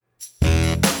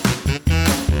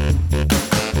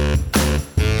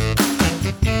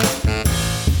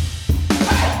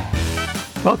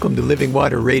Welcome to Living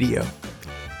Water Radio.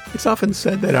 It's often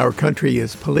said that our country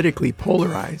is politically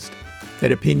polarized,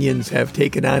 that opinions have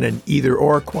taken on an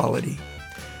either-or quality.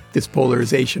 This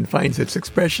polarization finds its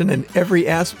expression in every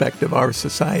aspect of our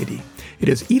society. It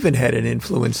has even had an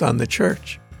influence on the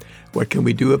church. What can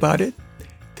we do about it?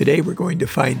 Today we're going to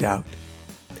find out.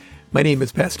 My name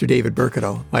is Pastor David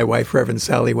Burkettle. My wife, Reverend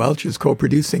Sally Welch, is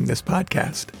co-producing this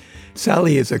podcast.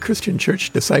 Sally is a Christian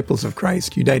Church Disciples of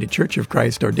Christ, United Church of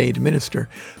Christ ordained minister,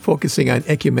 focusing on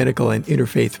ecumenical and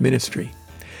interfaith ministry.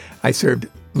 I served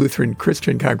Lutheran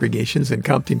Christian congregations in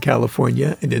Compton,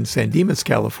 California, and in San Dimas,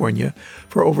 California,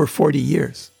 for over 40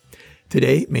 years.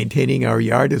 Today, maintaining our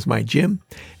yard is my gym,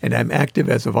 and I'm active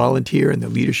as a volunteer in the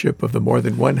leadership of the more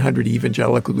than 100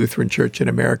 Evangelical Lutheran Church in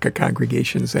America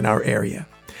congregations in our area.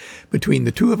 Between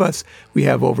the two of us, we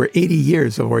have over 80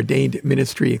 years of ordained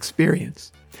ministry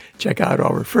experience. Check out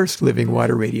our first Living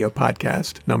Water Radio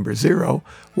podcast, number 0,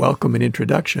 Welcome and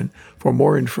Introduction, for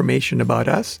more information about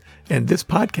us and this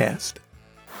podcast.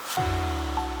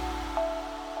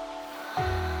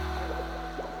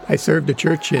 I served a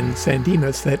church in San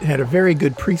Dimas that had a very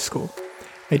good preschool.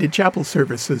 I did chapel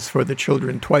services for the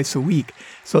children twice a week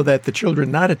so that the children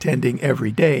not attending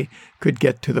every day could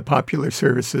get to the popular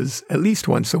services at least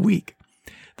once a week.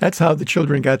 That's how the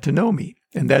children got to know me,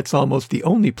 and that's almost the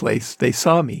only place they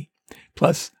saw me.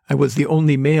 Plus, I was the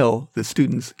only male the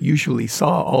students usually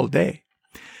saw all day.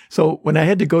 So when I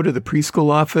had to go to the preschool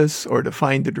office or to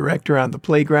find the director on the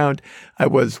playground, I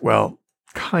was,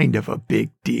 kind of a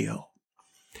big deal.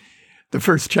 The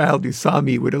first child who saw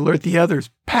me would alert the others,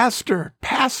 "Pastor,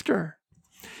 Pastor."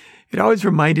 It always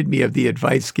reminded me of the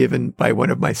advice given by one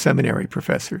of my seminary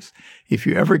professors. If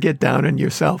you ever get down on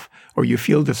yourself or you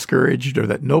feel discouraged or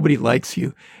that nobody likes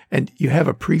you and you have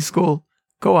a preschool,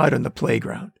 go out on the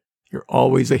playground. You're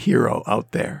always a hero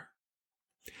out there.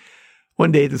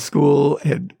 One day the school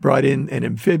had brought in an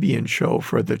amphibian show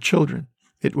for the children.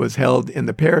 It was held in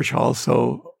the parish hall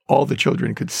so all the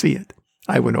children could see it.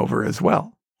 I went over as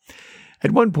well.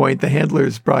 At one point, the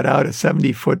handlers brought out a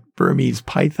 70-foot Burmese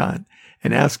python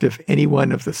and asked if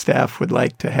anyone of the staff would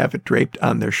like to have it draped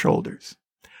on their shoulders.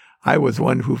 I was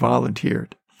one who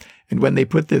volunteered. And when they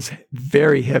put this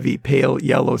very heavy, pale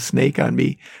yellow snake on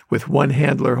me, with one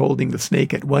handler holding the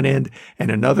snake at one end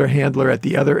and another handler at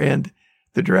the other end,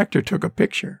 the director took a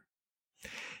picture.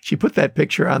 She put that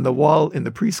picture on the wall in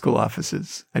the preschool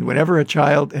offices, and whenever a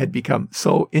child had become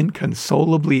so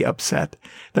inconsolably upset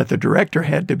that the director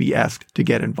had to be asked to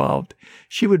get involved,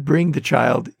 she would bring the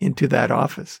child into that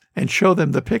office and show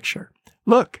them the picture.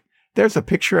 "Look, there's a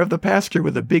picture of the pastor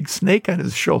with a big snake on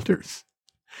his shoulders."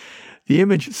 The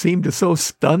image seemed to so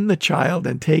stun the child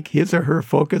and take his or her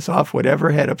focus off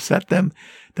whatever had upset them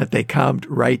that they calmed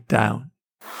right down.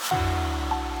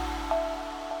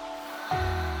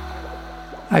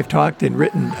 I've talked and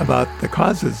written about the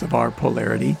causes of our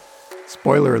polarity.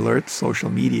 Spoiler alert, social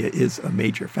media is a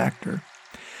major factor.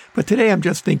 But today I'm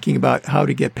just thinking about how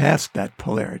to get past that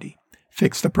polarity.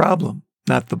 Fix the problem,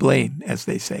 not the blame, as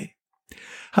they say.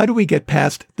 How do we get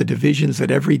past the divisions at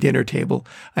every dinner table,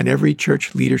 on every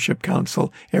church leadership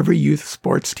council, every youth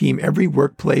sports team, every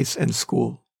workplace and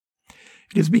school?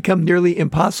 It has become nearly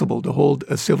impossible to hold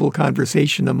a civil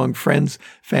conversation among friends,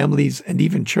 families, and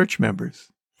even church members.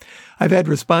 I've had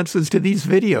responses to these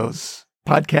videos,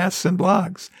 podcasts, and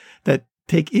blogs that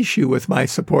take issue with my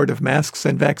support of masks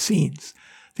and vaccines.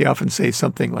 They often say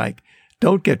something like,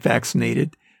 "Don't get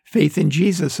vaccinated. Faith in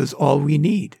Jesus is all we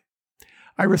need."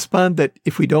 I respond that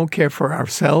if we don't care for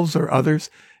ourselves or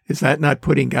others, is that not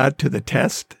putting God to the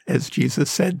test, as Jesus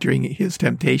said during his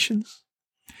temptations?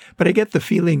 But I get the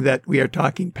feeling that we are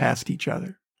talking past each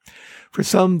other. For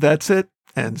some, that's it,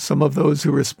 and some of those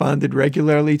who responded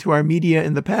regularly to our media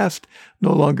in the past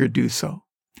no longer do so.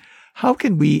 How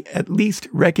can we at least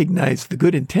recognize the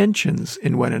good intentions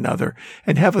in one another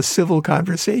and have a civil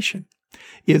conversation?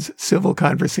 Is civil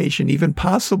conversation even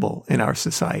possible in our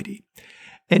society?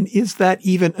 And is that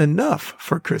even enough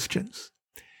for Christians?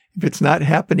 If it's not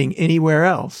happening anywhere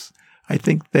else, I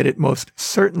think that it most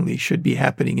certainly should be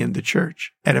happening in the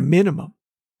church, at a minimum.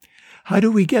 How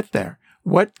do we get there?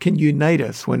 What can unite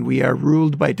us when we are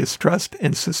ruled by distrust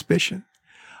and suspicion?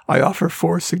 I offer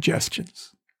 4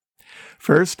 suggestions.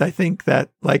 First, I think that,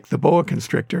 like the boa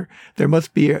constrictor, there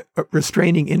must be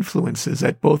restraining influences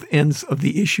at both ends of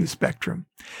the issue spectrum.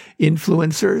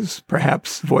 Influencers,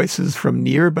 perhaps voices from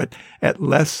near but at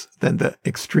less than the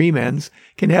extreme ends,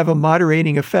 can have a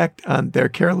moderating effect on their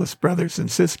careless brothers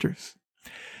and sisters.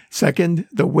 Second,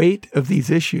 the weight of these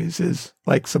issues is,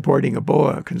 like supporting a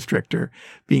boa constrictor,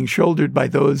 being shouldered by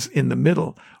those in the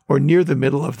middle or near the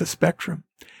middle of the spectrum.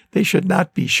 They should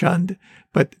not be shunned,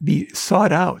 but be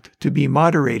sought out to be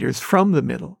moderators from the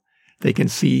middle. They can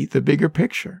see the bigger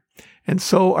picture, and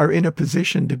so are in a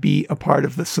position to be a part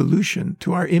of the solution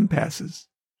to our impasses.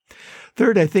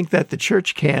 Third, I think that the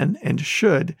church can and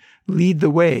should lead the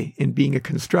way in being a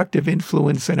constructive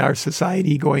influence in our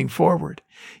society going forward,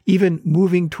 even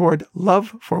moving toward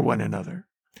love for one another.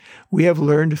 We have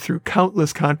learned through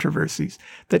countless controversies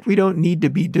that we don't need to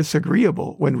be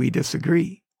disagreeable when we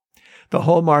disagree. The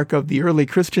hallmark of the early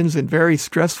Christians in very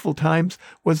stressful times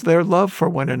was their love for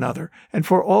one another and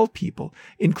for all people,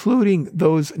 including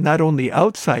those not only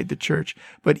outside the church,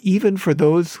 but even for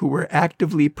those who were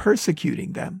actively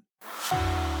persecuting them.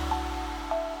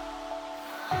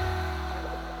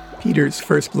 Peter's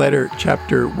first letter,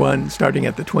 chapter 1, starting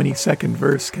at the 22nd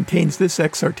verse, contains this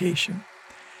exhortation.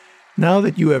 Now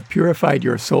that you have purified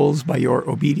your souls by your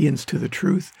obedience to the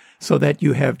truth, so that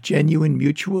you have genuine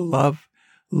mutual love,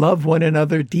 love one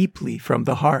another deeply from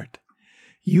the heart.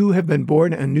 You have been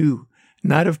born anew,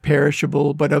 not of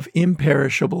perishable, but of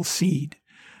imperishable seed,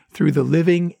 through the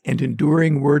living and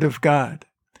enduring word of God.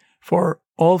 For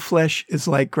all flesh is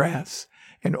like grass,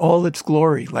 and all its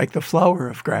glory like the flower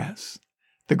of grass.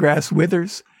 The grass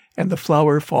withers, and the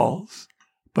flower falls,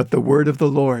 but the word of the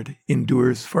Lord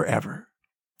endures forever.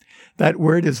 That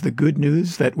word is the good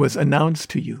news that was announced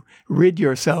to you. Rid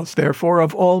yourselves, therefore,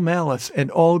 of all malice and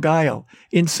all guile,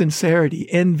 insincerity,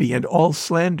 envy, and all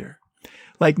slander.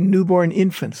 Like newborn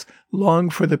infants, long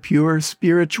for the pure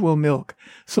spiritual milk,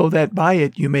 so that by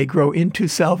it you may grow into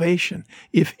salvation,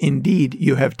 if indeed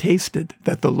you have tasted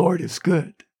that the Lord is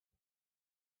good.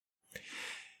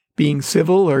 Being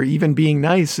civil or even being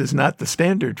nice is not the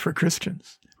standard for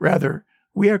Christians. Rather,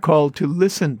 we are called to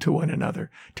listen to one another,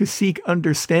 to seek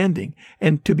understanding,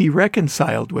 and to be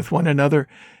reconciled with one another,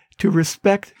 to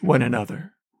respect one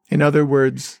another. In other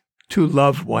words, to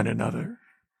love one another.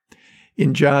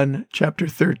 In John chapter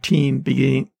 13,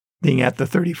 beginning at the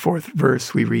 34th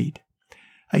verse, we read,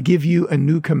 I give you a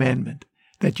new commandment,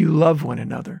 that you love one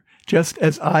another. Just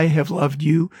as I have loved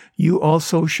you, you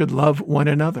also should love one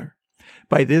another.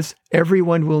 By this,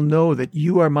 everyone will know that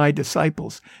you are my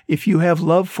disciples, if you have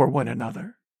love for one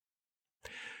another.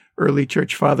 Early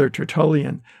church father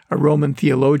Tertullian, a Roman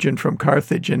theologian from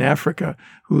Carthage in Africa,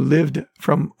 who lived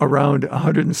from around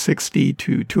 160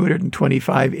 to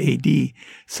 225 AD,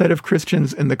 said of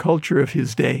Christians in the culture of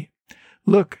his day,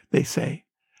 Look, they say,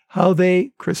 how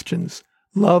they, Christians,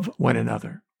 love one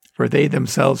another, for they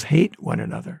themselves hate one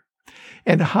another,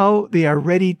 and how they are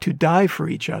ready to die for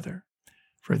each other,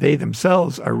 for they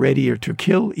themselves are readier to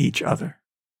kill each other.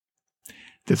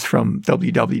 This from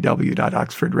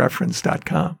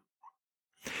www.oxfordreference.com.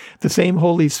 The same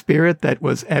Holy Spirit that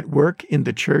was at work in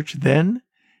the church then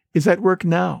is at work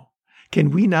now.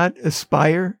 Can we not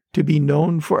aspire to be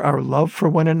known for our love for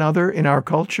one another in our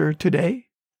culture today?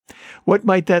 What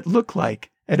might that look like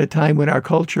at a time when our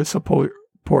culture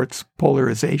supports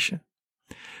polarization?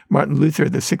 Martin Luther,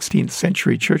 the 16th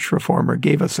century church reformer,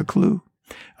 gave us a clue.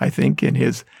 I think in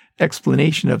his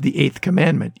explanation of the 8th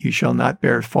commandment, you shall not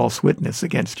bear false witness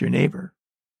against your neighbor.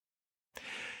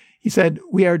 He said,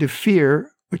 we are to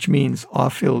fear, which means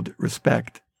awe-filled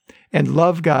respect, and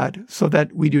love God so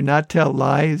that we do not tell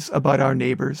lies about our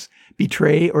neighbors,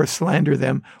 betray or slander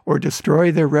them, or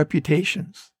destroy their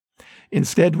reputations.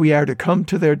 Instead, we are to come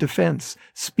to their defense,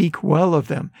 speak well of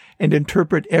them, and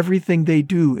interpret everything they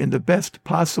do in the best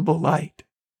possible light.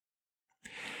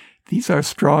 These are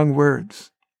strong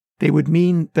words. They would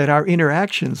mean that our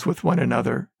interactions with one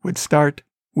another would start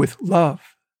with love.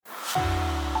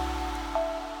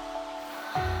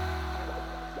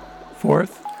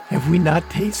 Fourth, have we not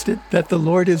tasted that the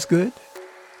Lord is good?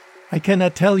 I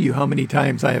cannot tell you how many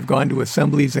times I have gone to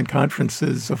assemblies and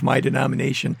conferences of my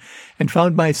denomination and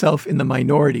found myself in the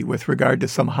minority with regard to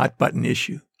some hot-button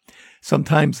issue,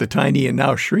 sometimes the tiny and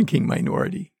now shrinking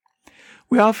minority.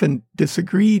 We often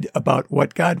disagreed about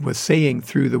what God was saying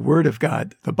through the Word of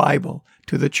God, the Bible,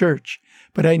 to the church,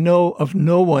 but I know of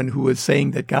no one who was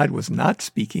saying that God was not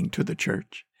speaking to the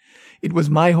church. It was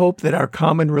my hope that our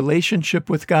common relationship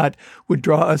with God would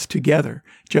draw us together,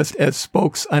 just as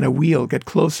spokes on a wheel get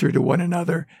closer to one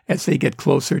another as they get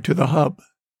closer to the hub.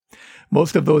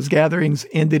 Most of those gatherings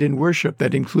ended in worship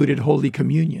that included Holy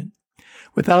Communion.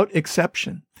 Without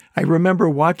exception, I remember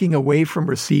walking away from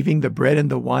receiving the bread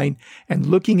and the wine and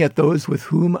looking at those with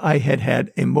whom I had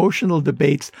had emotional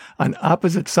debates on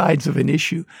opposite sides of an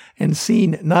issue and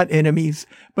seen not enemies,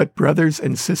 but brothers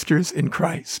and sisters in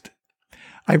Christ.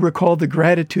 I recall the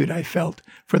gratitude I felt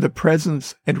for the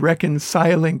presence and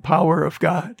reconciling power of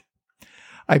God.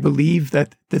 I believe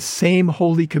that the same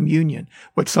Holy Communion,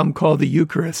 what some call the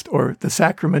Eucharist or the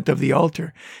sacrament of the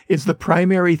altar, is the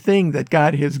primary thing that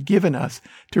God has given us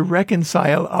to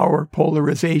reconcile our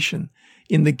polarization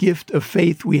in the gift of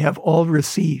faith we have all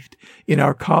received in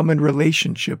our common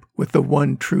relationship with the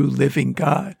one true living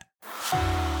God.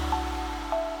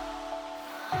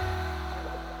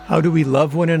 How do we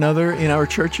love one another in our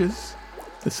churches?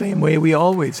 The same way we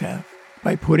always have,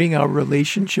 by putting our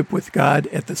relationship with God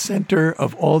at the center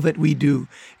of all that we do,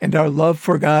 and our love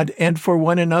for God and for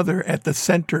one another at the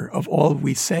center of all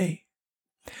we say.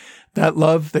 That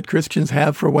love that Christians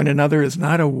have for one another is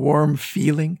not a warm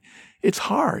feeling. It's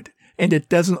hard, and it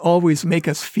doesn't always make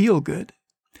us feel good.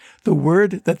 The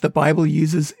word that the Bible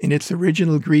uses in its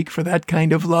original Greek for that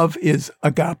kind of love is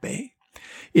agape.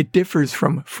 It differs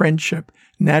from friendship,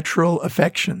 natural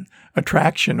affection,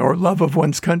 attraction, or love of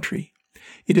one's country.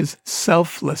 It is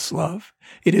selfless love.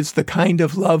 It is the kind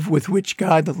of love with which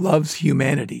God loves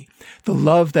humanity, the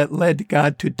love that led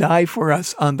God to die for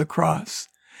us on the cross.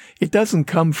 It doesn't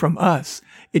come from us.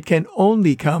 It can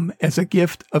only come as a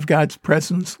gift of God's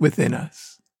presence within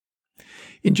us.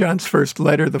 In John's first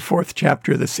letter, the 4th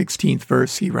chapter, the 16th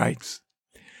verse, he writes,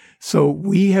 "So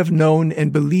we have known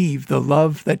and believed the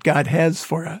love that God has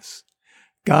for us.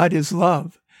 God is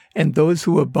love, and those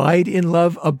who abide in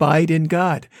love abide in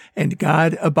God, and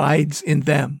God abides in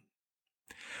them."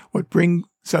 What brings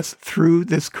us through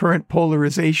this current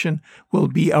polarization will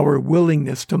be our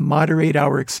willingness to moderate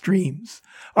our extremes,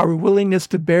 our willingness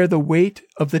to bear the weight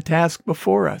of the task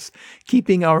before us,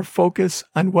 keeping our focus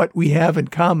on what we have in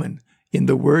common in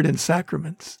the Word and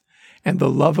sacraments, and the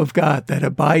love of God that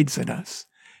abides in us,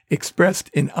 expressed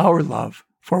in our love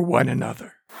for one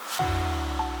another.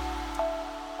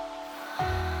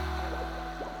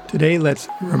 Today, let's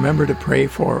remember to pray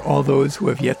for all those who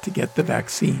have yet to get the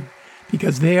vaccine,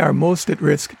 because they are most at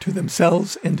risk to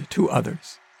themselves and to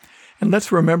others. And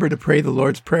let's remember to pray the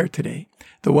Lord's Prayer today,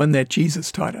 the one that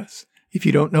Jesus taught us. If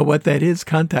you don't know what that is,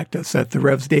 contact us at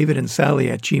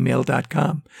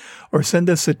therevsdavidandsally@gmail.com or send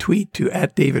us a tweet to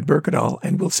 @DavidBurkadal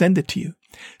and we'll send it to you.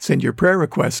 Send your prayer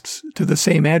requests to the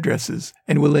same addresses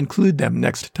and we'll include them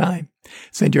next time.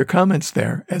 Send your comments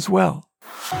there as well.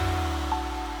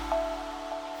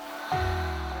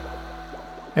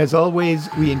 As always,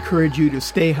 we encourage you to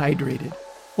stay hydrated.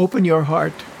 Open your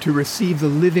heart to receive the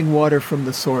living water from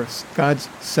the source, God's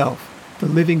self, the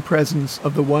living presence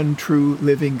of the one true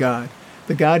living God,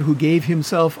 the God who gave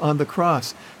himself on the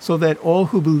cross so that all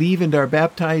who believe and are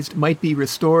baptized might be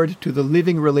restored to the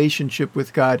living relationship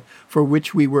with God for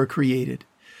which we were created.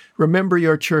 Remember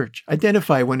your church.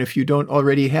 Identify one if you don't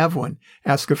already have one.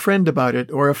 Ask a friend about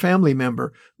it or a family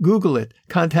member. Google it.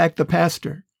 Contact the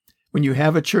pastor. When you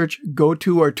have a church, go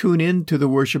to or tune in to the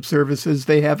worship services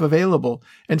they have available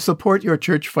and support your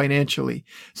church financially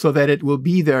so that it will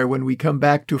be there when we come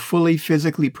back to fully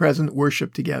physically present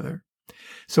worship together.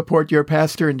 Support your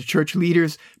pastor and church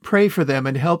leaders, pray for them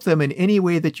and help them in any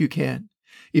way that you can.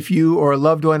 If you or a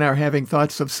loved one are having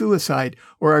thoughts of suicide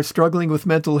or are struggling with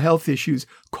mental health issues,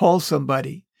 call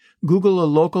somebody. Google a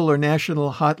local or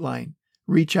national hotline.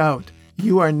 Reach out.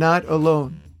 You are not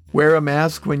alone. Wear a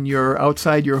mask when you're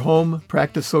outside your home,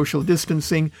 practice social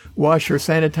distancing, wash or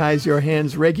sanitize your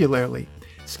hands regularly.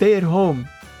 Stay at home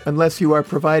unless you are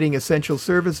providing essential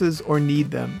services or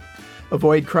need them.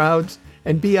 Avoid crowds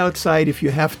and be outside if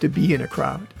you have to be in a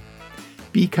crowd.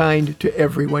 Be kind to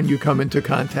everyone you come into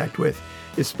contact with,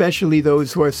 especially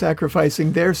those who are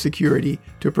sacrificing their security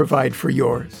to provide for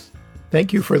yours.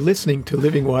 Thank you for listening to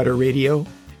Living Water Radio.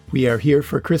 We are here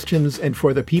for Christians and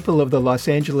for the people of the Los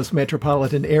Angeles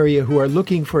metropolitan area who are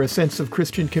looking for a sense of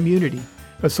Christian community,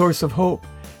 a source of hope,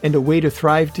 and a way to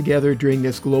thrive together during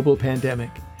this global pandemic.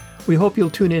 We hope you'll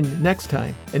tune in next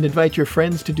time and invite your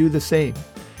friends to do the same.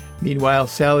 Meanwhile,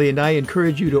 Sally and I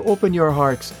encourage you to open your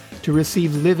hearts to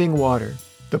receive living water,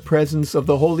 the presence of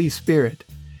the Holy Spirit,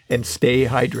 and stay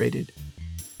hydrated.